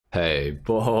Hey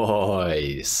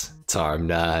boys, it's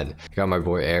HarmNone. Got my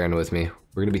boy Aaron with me.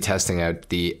 We're gonna be testing out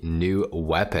the new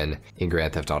weapon in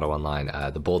Grand Theft Auto Online,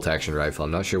 the bolt action rifle.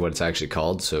 I'm not sure what it's actually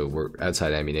called, so we're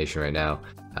outside ammunition right now.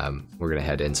 We're gonna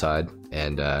head inside,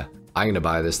 and I'm gonna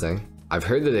buy this thing. I've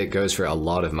heard that it goes for a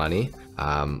lot of money.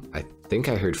 I think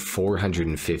I heard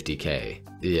 450k.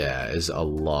 Yeah, is a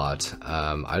lot.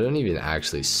 I don't even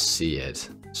actually see it.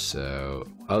 So,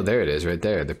 oh, there it is right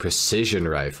there, the precision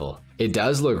rifle. It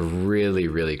does look really,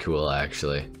 really cool,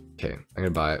 actually. Okay, I'm gonna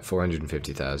buy it,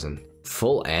 450,000.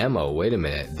 Full ammo, wait a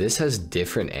minute, this has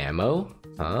different ammo?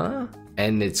 Huh?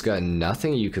 And it's got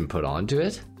nothing you can put onto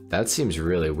it? That seems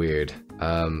really weird.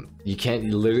 You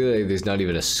can't, literally, there's not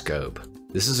even a scope.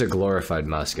 This is a glorified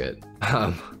musket.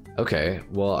 Okay,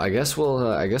 well, I guess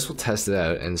we'll test it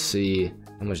out and see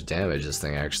how much damage this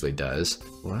thing actually does.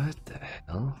 What the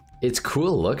hell? It's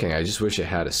cool looking, I just wish it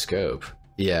had a scope.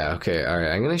 Yeah, okay,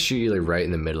 alright, I'm gonna shoot you like right in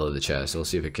the middle of the chest, and we'll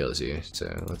see if it kills you. So,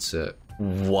 let's,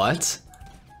 what?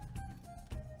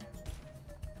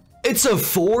 It's a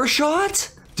 4-shot?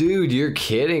 Dude, you're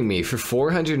kidding me. For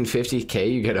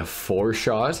 450k, you get a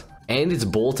 4-shot? And it's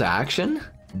bolt action?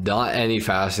 Not any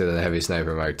faster than the Heavy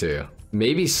Sniper MK2.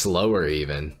 Maybe slower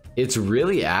even. It's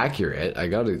really accurate, I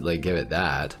gotta like give it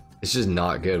that. It's just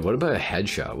not good. What about a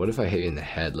headshot? What if I hit you in the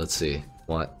head? Let's see.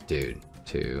 What? Dude,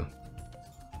 2,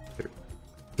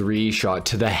 3 shot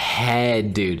to the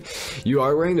head, dude. You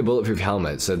are wearing the bulletproof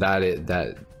helmet, so that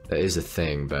is a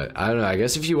thing. But I don't know. I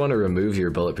guess if you want to remove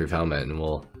your bulletproof helmet, and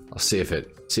I'll see if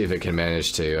it can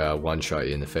manage to one-shot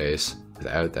you in the face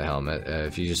without the helmet.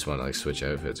 If you just want to like switch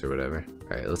outfits or whatever.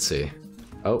 All right, let's see.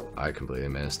 Oh, I completely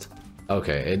missed.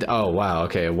 Okay. Oh wow.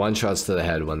 Okay, one-shots to the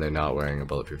head when they're not wearing a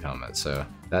bulletproof helmet. So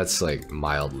that's like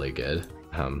mildly good.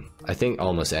 I think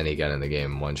almost any gun in the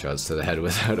game one-shots to the head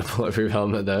without a bulletproof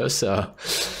helmet though, so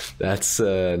that's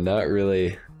not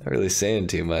really saying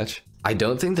too much. I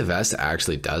don't think the vest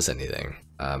actually does anything,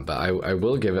 but I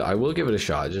will give it a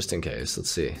shot just in case.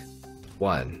 Let's see.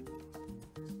 1,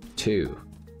 2,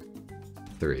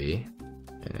 3,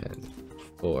 and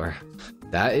 4.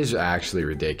 That is actually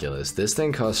ridiculous. This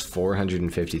thing costs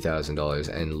 $450,000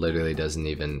 and literally doesn't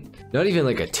even, not even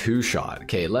like a 2-shot.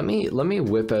 Okay, let me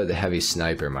whip out the Heavy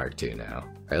Sniper MK2 now.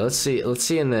 All right, let's see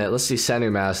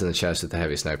center mass in the chest with the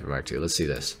Heavy Sniper MK2. Let's see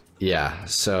this. Yeah,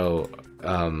 so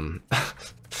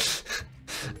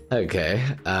okay.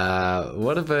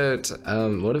 What about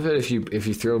if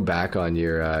you throw back on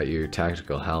your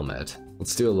tactical helmet?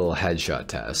 Let's do a little headshot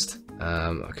test.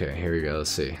 Okay, here we go. Let's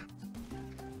see.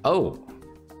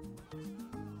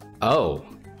 Oh,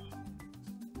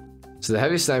 so the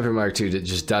Heavy Sniper MK2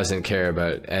 just doesn't care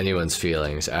about anyone's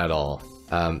feelings at all.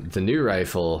 The new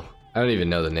rifle, I don't even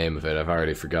know the name of it, I've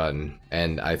already forgotten,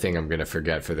 and I think I'm gonna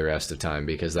forget for the rest of time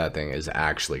because that thing is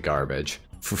actually garbage.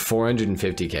 For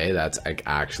 450k, that's like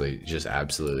actually just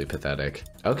absolutely pathetic.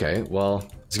 Okay, well,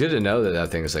 it's good to know that that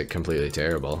thing is like completely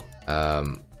terrible.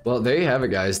 Well, there you have it,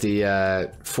 guys. The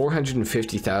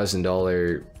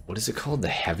 $450,000, what is it called? The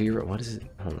heavy, what is it?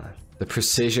 Hold on. The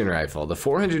precision rifle. The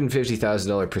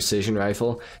 $450,000 precision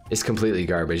rifle is completely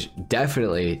garbage.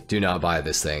 Definitely do not buy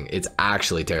this thing. It's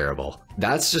actually terrible.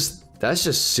 That's just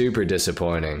super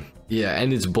disappointing. Yeah,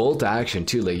 and it's bolt action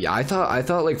too. Like I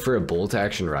thought like for a bolt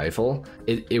action rifle,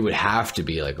 it would have to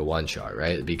be like a one-shot,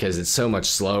 right? Because it's so much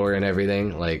slower and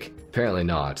everything. Like apparently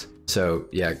not. So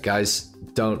yeah, guys,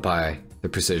 don't buy the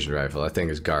precision rifle. That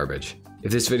thing is garbage.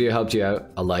 If this video helped you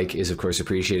out, a like is of course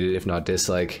appreciated, if not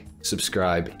dislike.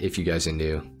 Subscribe if you guys are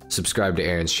new. Subscribe to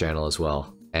Aaron's channel as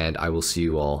well. And I will see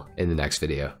you all in the next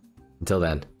video. Until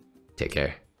then, take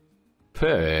care.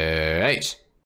 Peace.